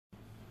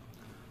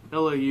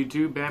Hello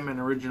YouTube, Batman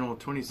Original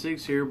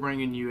 26 here,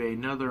 bringing you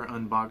another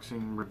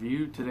unboxing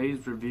review.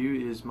 Today's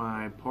review is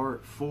my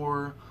Part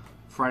 4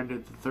 Friday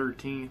the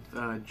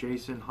 13th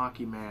Jason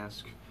hockey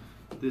mask.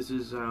 This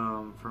is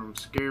from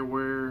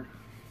Scareware.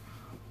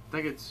 I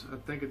think it's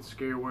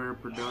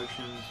Scareware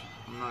Productions.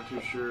 I'm not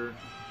too sure.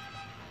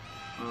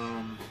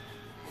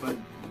 But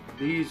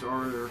these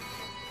are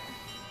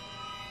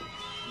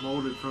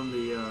molded from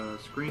the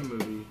Scream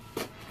movie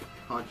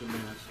hockey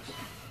masks.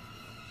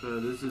 So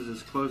this is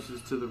as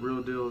closest to the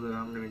real deal that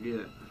I'm going to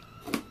get.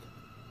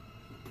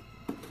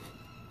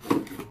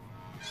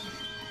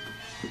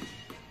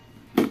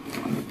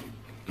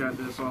 Got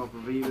this off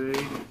of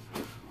eBay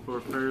for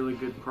a fairly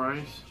good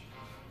price.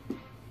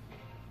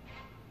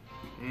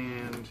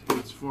 And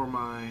it's for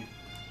my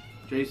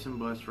Jason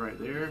bust right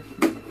there.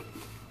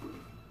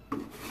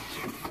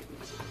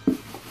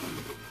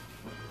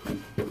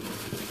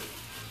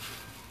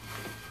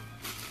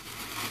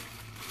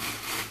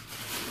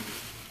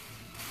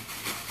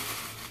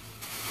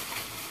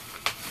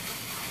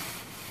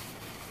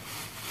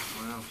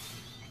 Wow,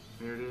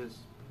 there it is.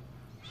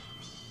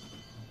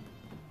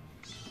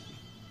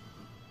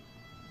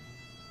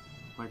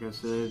 Like I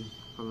said,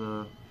 from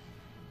the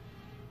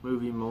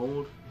movie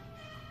mold.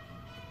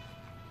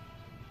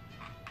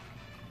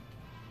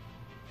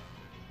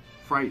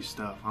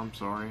 Frightstuff, I'm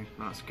sorry,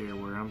 not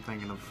Scareware, I'm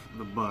thinking of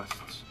the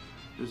busts.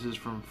 This is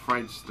from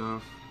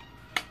Frightstuff.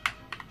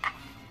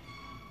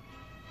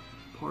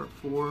 Part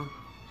 4.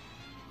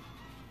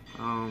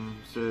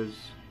 Says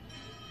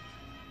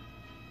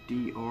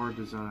DR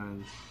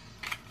Designs,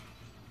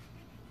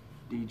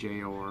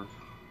 DJR,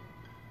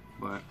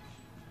 but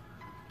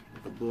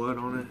the blood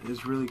on it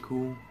is really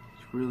cool.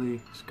 It's really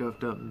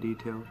scuffed up and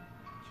detailed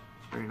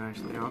very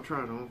nicely. I'll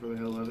try it on for the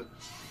hell of it.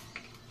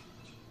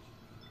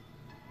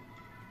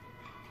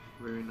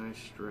 Very nice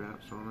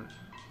straps on it.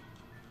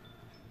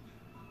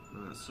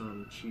 Not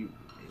some cheap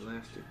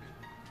elastic.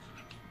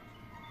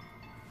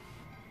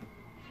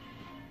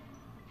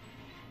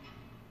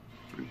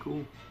 Pretty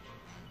cool.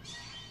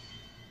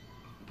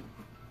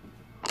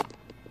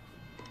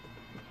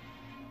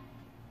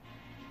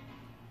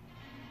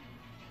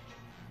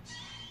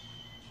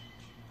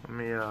 Let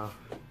me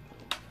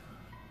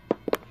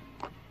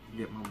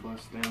get my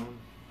bust down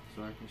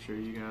so I can show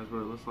you guys what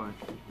it looks like.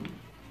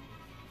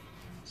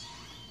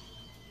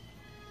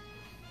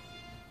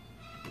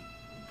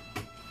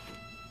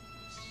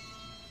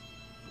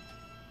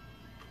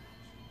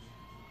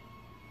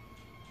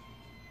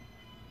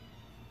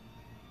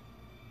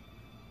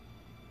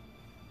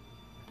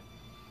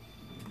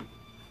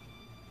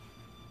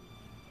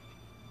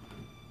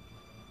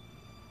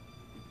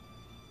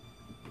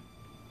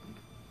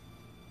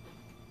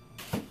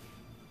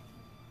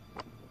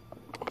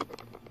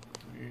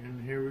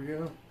 And here we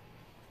go.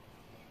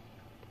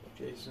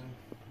 Jason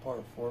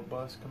Part 4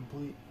 bust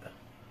complete.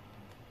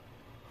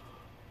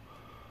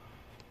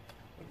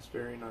 Looks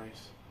very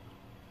nice.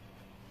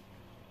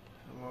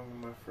 Along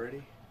with my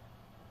Freddy.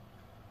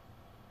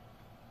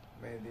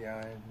 Made the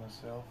eye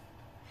myself.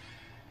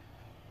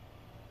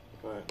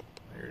 But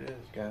there it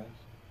is, guys.